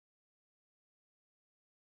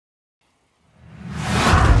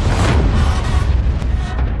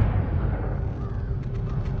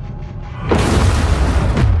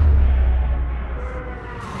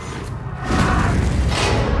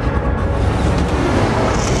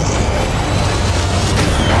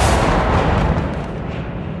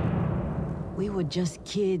were just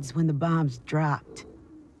kids when the bombs dropped,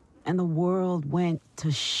 and the world went to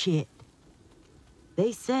shit.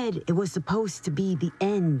 They said it was supposed to be the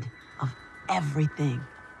end of everything.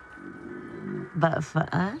 But for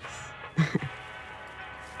us,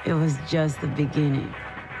 it was just the beginning.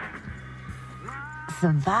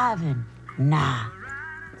 Surviving? Nah.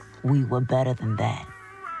 We were better than that.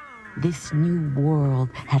 This new world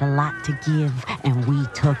had a lot to give, and we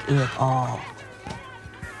took it all.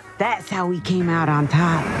 That's how we came out on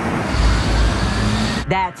top.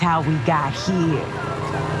 That's how we got here.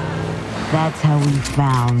 That's how we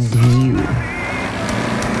found you.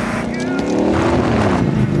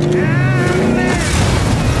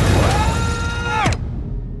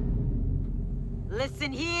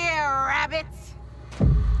 Listen here, rabbits.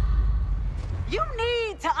 You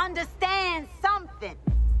need to understand something.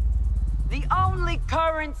 The only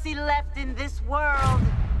currency left in this world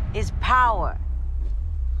is power.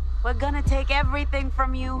 We're gonna take everything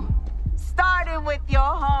from you, starting with your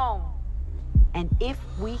home. And if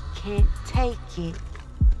we can't take it,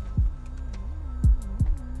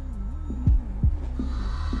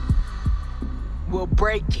 we'll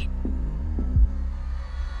break it.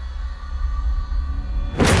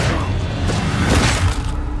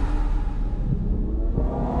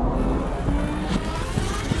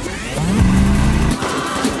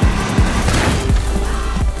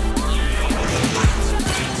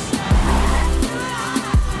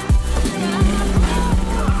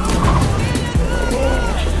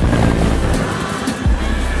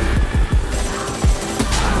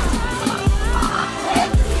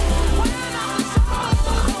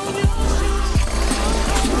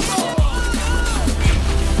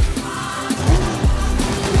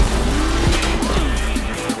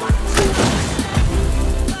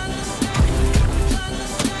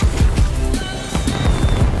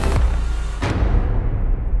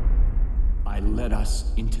 Led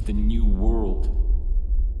us into the new world.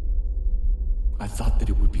 I thought that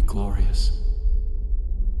it would be glorious.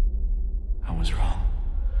 I was wrong.